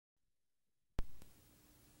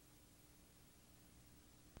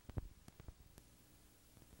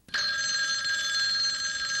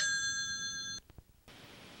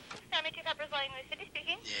Sammy J. Peppers, Langley City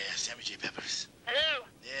speaking. Yeah, Sammy J. Peppers. Hello.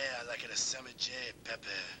 Yeah, I like it a Sammy J.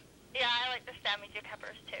 Pepper. Yeah, I like the Sammy J.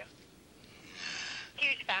 Peppers, too.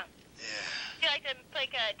 Huge fan. Yeah. Would you like to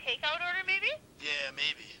like a takeout order, maybe? Yeah,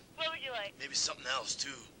 maybe. What would you like? Maybe something else,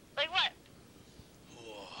 too. Like what?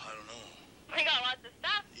 Oh, I don't know. We got lots of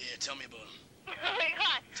stuff. Yeah, tell me about them. Oh my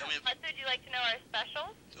god. Tell me. So would you like to know our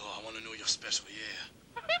specials? Oh, I want to know your special,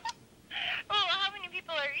 yeah. Oh, how many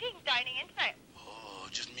people are dining in tonight? Oh,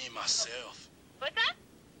 just me and myself. What's that?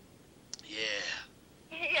 Yeah.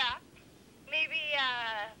 Yeah. Maybe,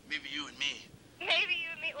 Maybe you and me. maybe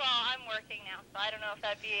you and me. Well, I'm working now, so I don't know if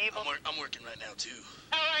I'd be able. I'm working right now, too.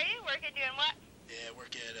 Oh, are you? Working doing what? Yeah, I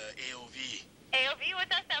work at AOV. AOV?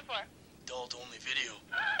 What's that stand for? Adult Only Video.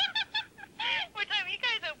 What time are you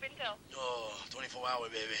guys open till? Oh, 24-hour,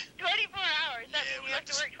 baby. 24 hours. That Yeah, means we you like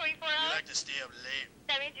have to work 24 hours? We like to stay up late.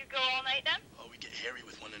 That means you go all night then? Oh, we get hairy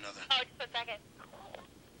with one another. Oh, just a second.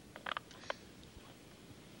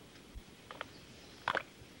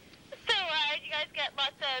 So, you guys get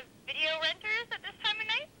lots of video renters at this time of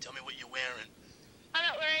night? Tell me what you're wearing. I'm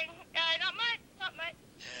not wearing, not much, not much.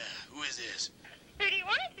 Yeah, who is this? Who do you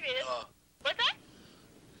want it to be? What's that?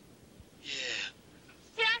 Yeah.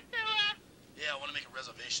 Yeah, so, Yeah, I want to make a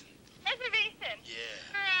reservation. reservation. Yeah.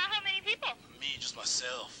 For, how many people? Me, just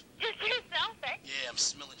myself. Just yourself, eh? Yeah, I'm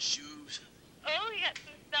smelling shoes. Oh, you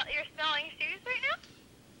got you're smelling shoes right now?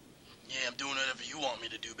 Yeah, I'm doing whatever you want me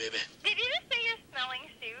to do, baby. Did you just say you're smelling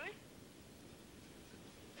shoes?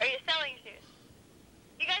 Or are you selling shoes?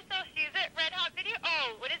 You guys sell shoes at Red Hot Video?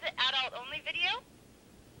 Oh, what is it? Adult only video?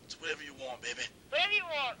 It's whatever you want, baby. Whatever you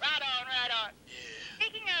want. Right on, right on. Yeah.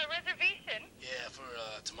 Making a reservation Yeah, for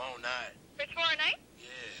tomorrow night. for tomorrow night? Yeah.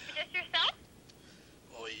 For just yourself?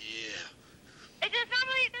 Oh, yeah.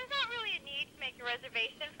 There's not really a need to make a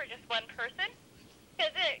reservation for just one person.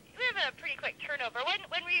 Because we have a pretty quick turnover.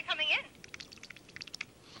 When were you coming in?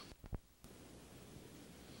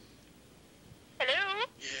 Hello?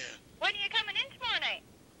 Yeah. When are you coming in tomorrow night?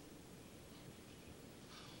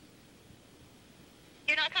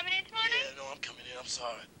 You're not coming in tomorrow night? Yeah, no, I'm coming in. I'm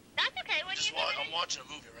sorry. That's okay. When are you coming I'm in? watching a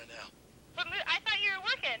movie right now. I thought you were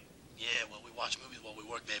working. Yeah, well, we watch movies while we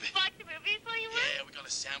work, baby. Watch the movies while you work? Yeah, we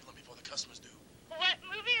gotta sample them before the customers do. What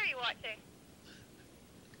movie are you watching?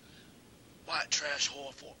 White Trash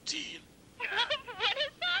Whore 14. What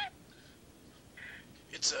is that?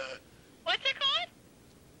 It's What's it called?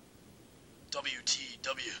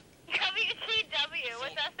 WTW. WTW.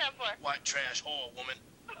 What's that stand for? White Trash Whore Woman.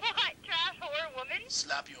 What? Trash whore woman?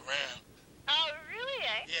 Slap you around. Oh, really,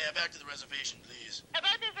 eh? Yeah, back to the reservation, please.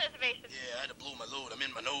 About this reservation. Yeah, I had to blow my load. I'm in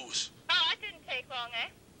my nose. Oh, that didn't take long, eh?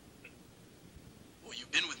 Well,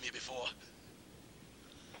 you've been with me before.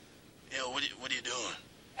 Yeah, what are you doing?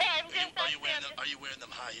 I'm Are you wearing them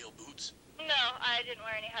high heel boots? No, I didn't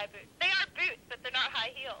wear any high boots. They are boots, but they're not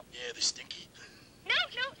high heels. Yeah, they're stinky. No,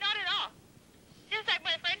 not at all. Just like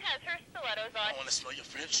my friend has her stilettos on. I want to smell your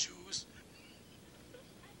French shoes.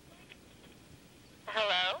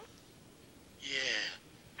 Hello? Yeah.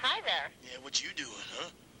 Hi there. Yeah, what you doing, huh?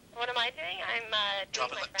 What am I doing? I'm,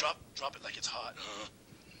 Drop doing it like it's hot, huh?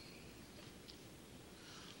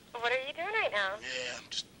 What are you doing right now? Yeah, I'm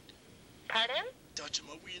just Pardon? touching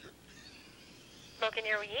my wiener. Smoking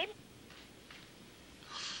your weed?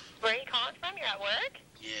 Where are you calling from? You're at work?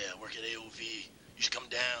 Yeah, I work at AOV. You should come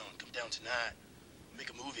down tonight. Make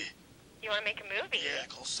a movie. You want to make a movie? Yeah,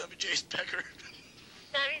 called Sammy J's Pecker.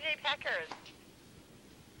 Sammy J. Peckers.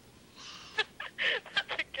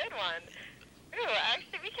 That's a good one. Ooh,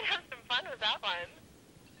 actually, we can have some fun with that one.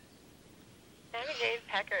 Sammy J's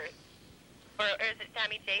Peckers. Or is it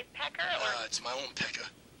Sammy J's Pecker? Or It's my own pecker.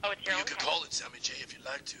 oh, it's your You own could pecker. call it Sammy J if you'd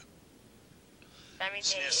like to. Sammy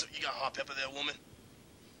J. Yeah, so you got hot pepper there, woman?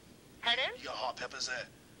 Pardon? You got hot peppers there?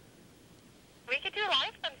 We could do a lot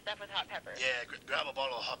of fun stuff with hot peppers. Yeah, grab a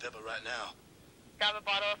bottle of hot pepper right now. Grab a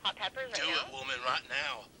bottle of hot peppers right Do now. it, woman, right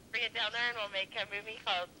now. Bring it down there and we'll make a movie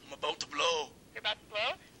called I'm about to blow. You're About to Blow.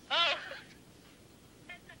 Oh.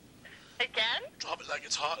 Again? Drop it like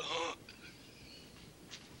it's hot, huh?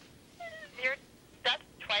 That's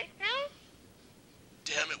twice now?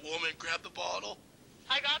 Damn it, woman, grab the bottle.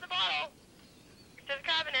 I got the bottle. Just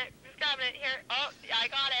grabbing it. Here. Oh, I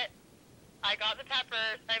got it. I got the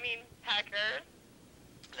peppers. Peckers.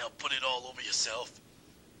 Now put it all over yourself.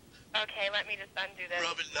 Okay, let me just undo this.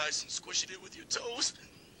 Rub it nice and squish it in with your toes.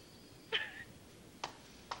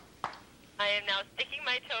 I am now sticking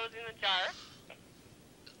my toes in the jar.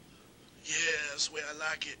 Yeah, that's the way I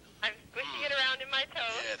like it. I'm squishing it around in my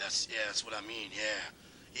toes. Yeah, that's what I mean, yeah.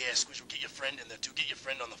 Yeah, squish, get your friend in there too. Get your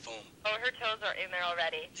friend on the phone. Oh, her toes are in there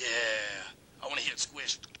already. Yeah, I want to hear it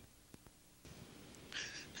squish.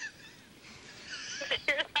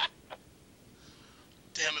 Hear that?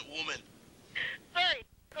 Damn it, woman. Sorry,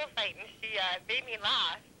 go fighting. She made me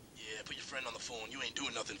laugh. Yeah, put your friend on the phone. You ain't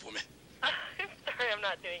doing nothing for me. I'm sorry, I'm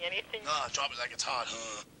not doing anything. Nah, drop it like it's hot,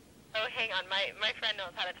 huh? Oh, hang on. My friend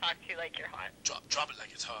knows how to talk to you like you're hot. Drop it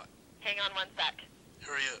like it's hot. Hang on one sec.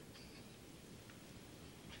 Hurry up.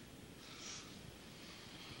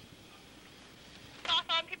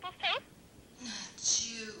 Sauce on people's toast?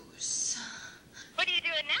 Juice. What are you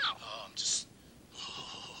doing now? Oh, I'm just...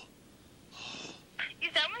 You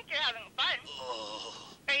sound like you're having fun.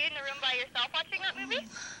 Oh. Are you in the room by yourself watching that movie?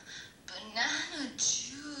 Banana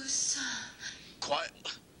juice. Quiet.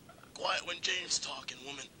 Quiet when Jane's talking,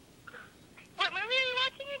 woman. What movie are you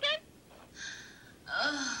watching again?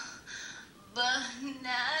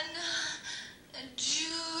 Banana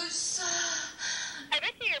juice. I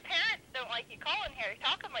bet you your parents don't like you calling here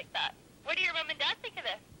talking like that. What do your mom and dad think of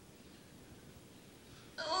this?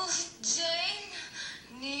 Oh, Jane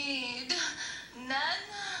need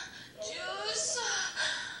nana juice.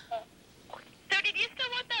 So did you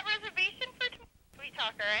still want that reservation for tomorrow? Sweet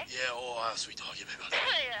talker, eh? Yeah, sweet talk, you baby.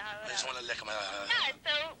 Yeah. I just want to lick my... Yeah,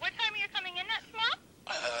 so what time are you coming in at tomorrow?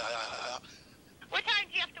 What time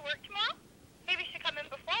do you have to work tomorrow? Maybe you should come in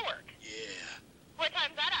before work. Yeah. What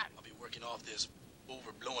time's that at? I'll be working off this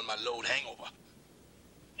overblowing my load hangover.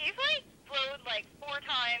 He's like blowed like 4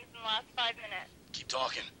 times in the last 5 minutes. Keep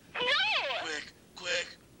talking. No!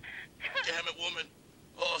 Quick. Damn it, woman.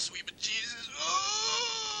 Oh, sweet but Jesus.